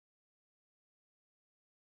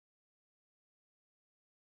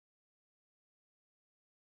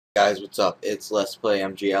Guys, what's up? It's Let's Play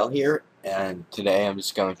MGL here, and today I'm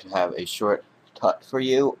just going to have a short tut for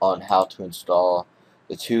you on how to install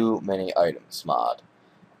the Too Many Items mod.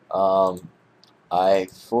 Um, I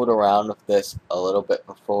fooled around with this a little bit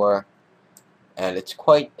before, and it's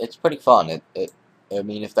pretty fun. I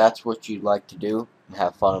mean, if that's what you'd like to do and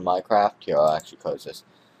have fun in Minecraft, here, I'll actually close this.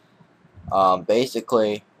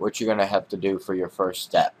 Basically, what you're gonna have to do for your first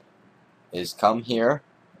step is come here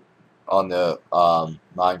on the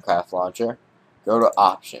Minecraft launcher, go to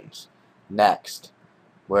options. Next,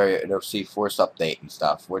 where it'll see force update and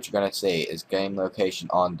stuff, what you're going to see is game location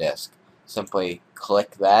on disk. Simply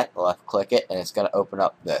click that, left click it, and it's going to open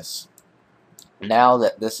up this. Now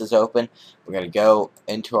that this is open, we're going to go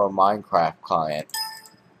into our Minecraft client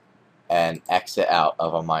and exit out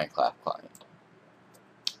of our Minecraft client.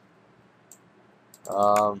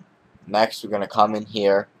 Next, we're going to come in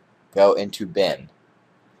here, go into bin.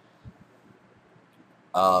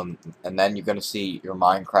 And then you're going to see your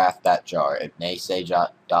Minecraft.jar. It may say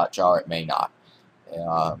 .jar, it may not.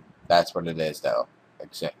 That's what it is, though.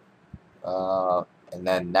 And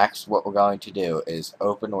then next, what we're going to do is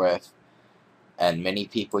open with, and many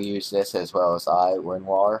people use this as well as I,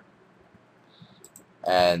 WinRAR.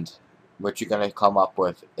 And what you're going to come up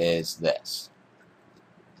with is this.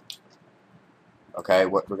 Okay,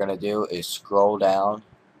 what we're going to do is scroll down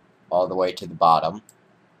all the way to the bottom,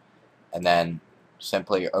 and then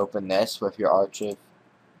simply open this with your archive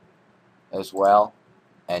as well,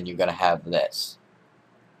 and you're going to have this.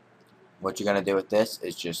 What you're going to do with this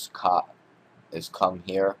is just come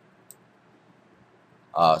here,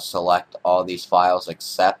 select all these files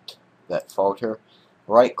except that folder,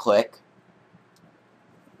 right click,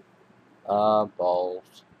 balls,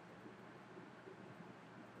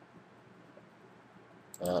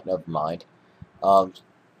 never mind, so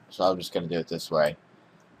I'm just going to do it this way.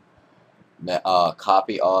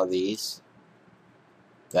 Copy all these,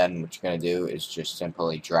 then what you're going to do is just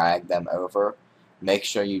simply drag them over. Make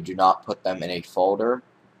sure you do not put them in a folder,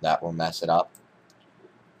 that will mess it up.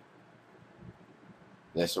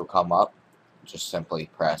 This will come up, just simply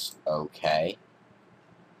press OK,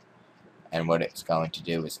 and what it's going to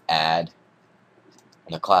do is add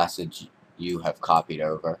the classes you have copied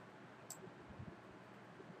over,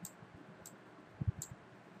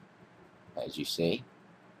 as you see.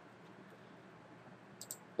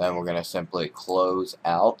 Then we're going to simply close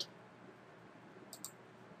out.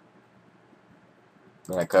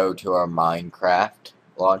 We're going to go to our Minecraft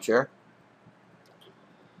launcher.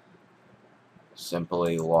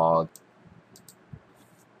 Simply log.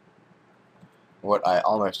 What I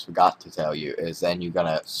almost forgot to tell you is then you're going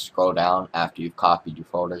to scroll down after you've copied your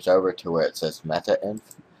folders over to where it says meta-inf.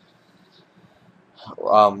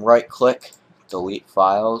 Right click, delete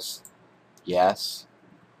files. Yes.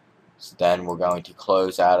 So then we're going to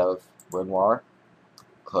close out of WinRAR,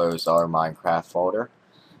 close our Minecraft folder,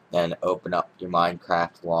 then open up your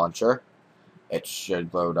Minecraft launcher. It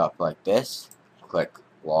should load up like this. Click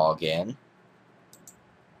login.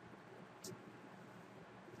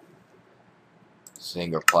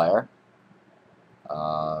 Single player.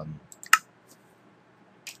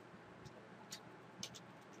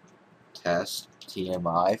 Test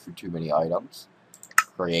TMI for too many items.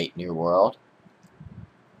 Create new world.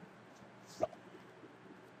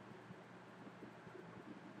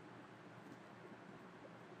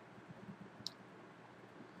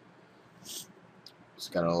 It's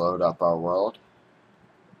going to load up our world.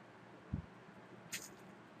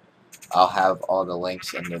 I'll have all the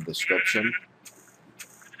links in the description.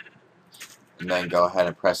 And then go ahead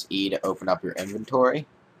and press E to open up your inventory.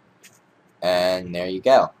 And there you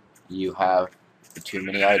go. You have the Too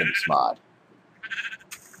Many Items mod.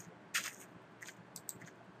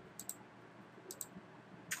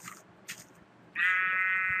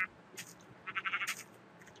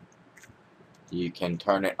 You can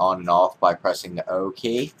turn it on and off by pressing the O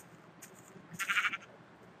key.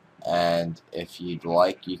 And if you'd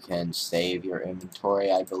like, you can save your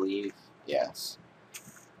inventory, I believe. Yes.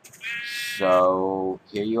 So,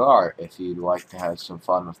 here you are. If you'd like to have some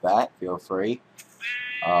fun with that, feel free.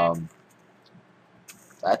 That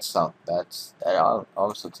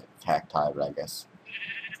almost looks like cacti, but I guess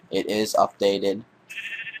it is updated.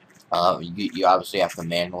 You obviously have to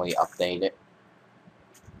manually update it.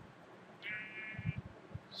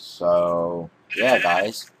 So, yeah,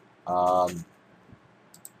 guys.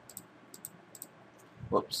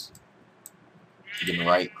 Whoops. You can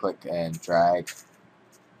right click and drag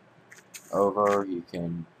over. You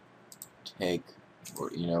can take,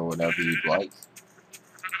 whatever you'd like.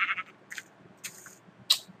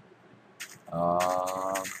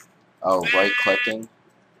 Right clicking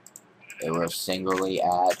it will singly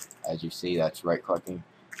add, as you see, that's right clicking.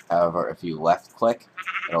 However, if you left click,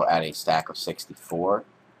 it'll add a stack of 64.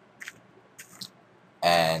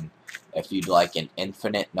 And if you'd like an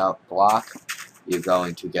infinite block, you're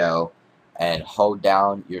going to go and hold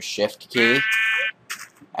down your shift key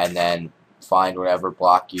and then find whatever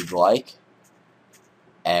block you'd like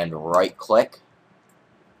and right click,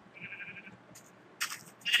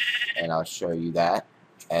 and I'll show you that,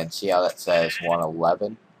 and see how that says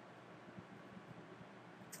 111.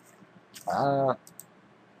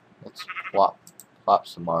 Let's plop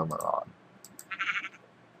some armor on.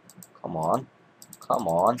 Come on. Come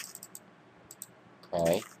on.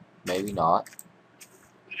 Okay, maybe not.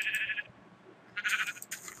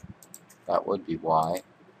 That would be why.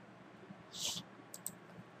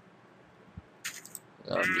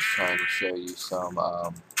 I'm just trying to show you some,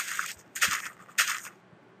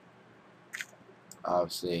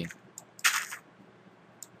 obviously,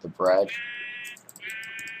 the bread.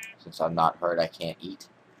 Since I'm not hurt, I can't eat.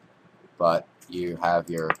 But you have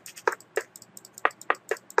your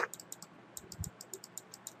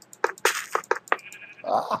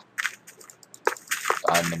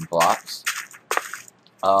diamond blocks.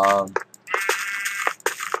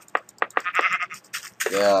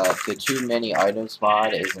 The too many items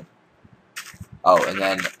mod isn't. Oh, and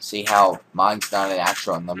then see how mine's not an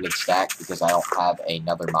actual unlimited stack because I don't have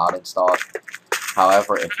another mod installed.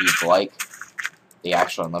 However, if you'd like the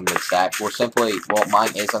actual unlimited stack,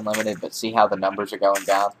 mine is unlimited, but see how the numbers are going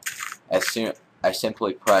down? As soon I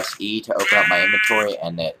simply press E to open up my inventory,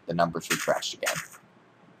 and the numbers refresh again.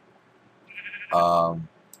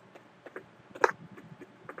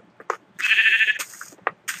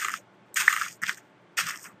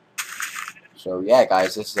 So yeah,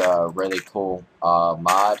 guys, this is a really cool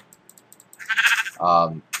mod.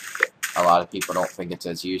 A lot of people don't think it's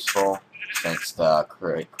as useful since the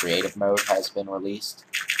creative mode has been released,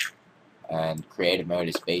 and creative mode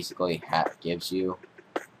is basically gives you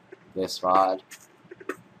this mod.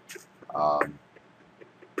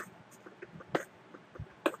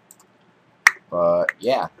 But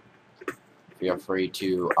yeah, feel free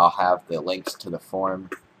to. I'll have the links to the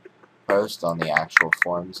forum post on the actual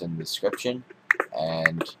forums in the description,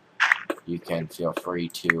 and you can feel free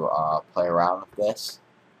to play around with this.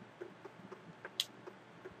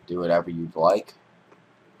 Do whatever you'd like.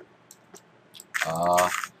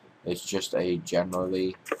 It's just a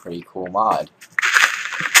generally pretty cool mod,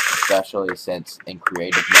 especially since in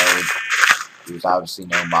creative mode there's obviously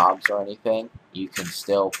no mobs or anything. You can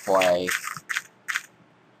still play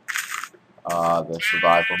the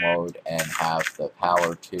survival mode and have the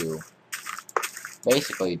power to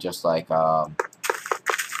basically just like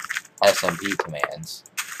SMP commands.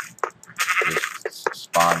 Just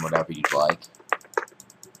spawn whatever you'd like.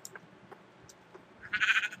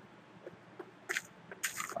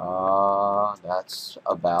 That's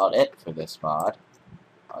about it for this mod.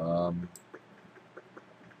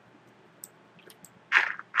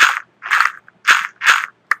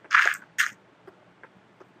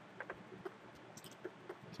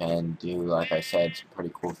 Can do, like I said, some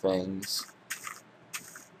pretty cool things.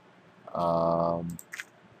 Oh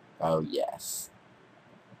yes.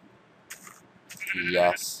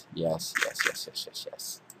 Yes.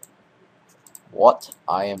 What?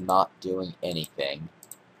 I am not doing anything.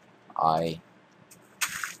 I'm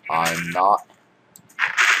not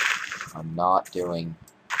doing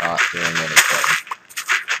anything.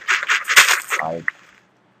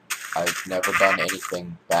 I've never done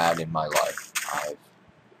anything bad in my life.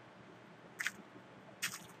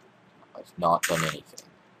 I've not done anything.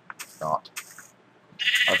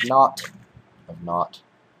 I've not.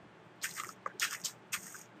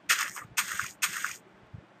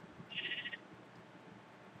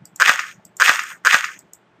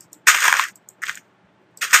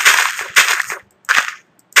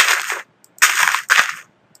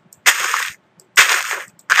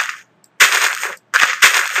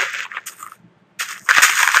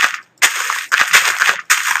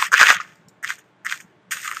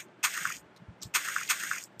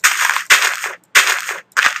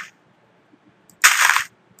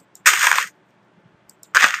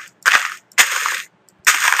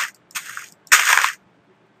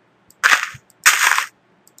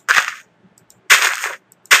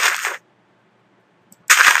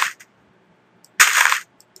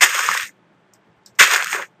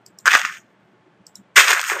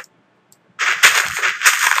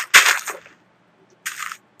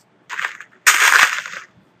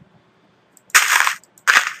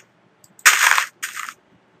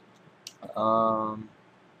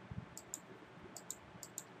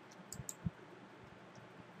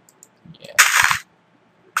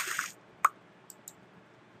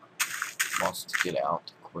 wants to get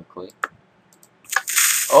out quickly.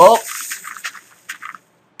 Oh!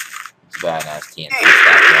 It's badass TNT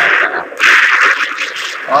stuff right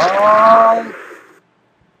there.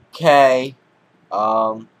 Okay.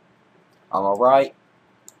 I'm alright.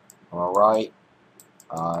 I'm alright.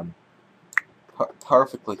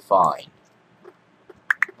 Perfectly fine.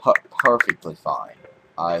 Perfectly fine.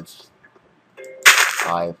 I'm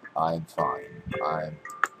fine. I'm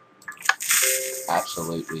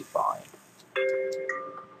absolutely fine.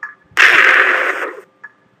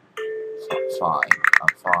 Fine.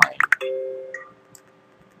 I'm fine.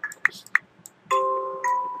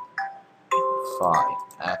 Fine.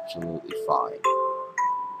 Absolutely fine.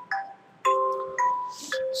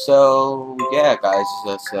 So, yeah, guys,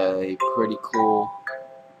 that's a pretty cool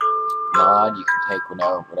mod. You can take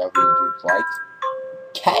whatever you would like.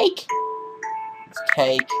 Cake! It's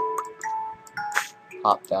cake.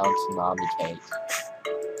 Hop down tsunami cake.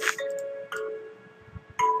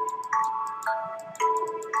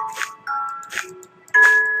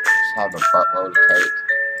 Just have a buttload of cake.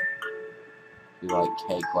 You like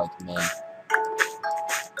cake like me.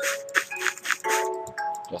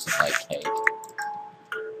 Doesn't like cake.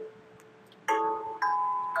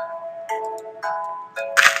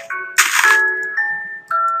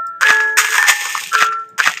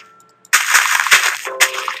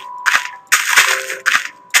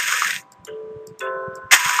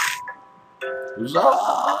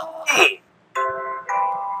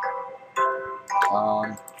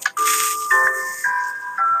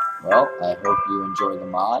 Well, I hope you enjoy the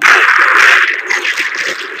mod.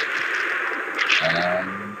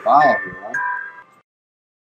 And bye, everyone.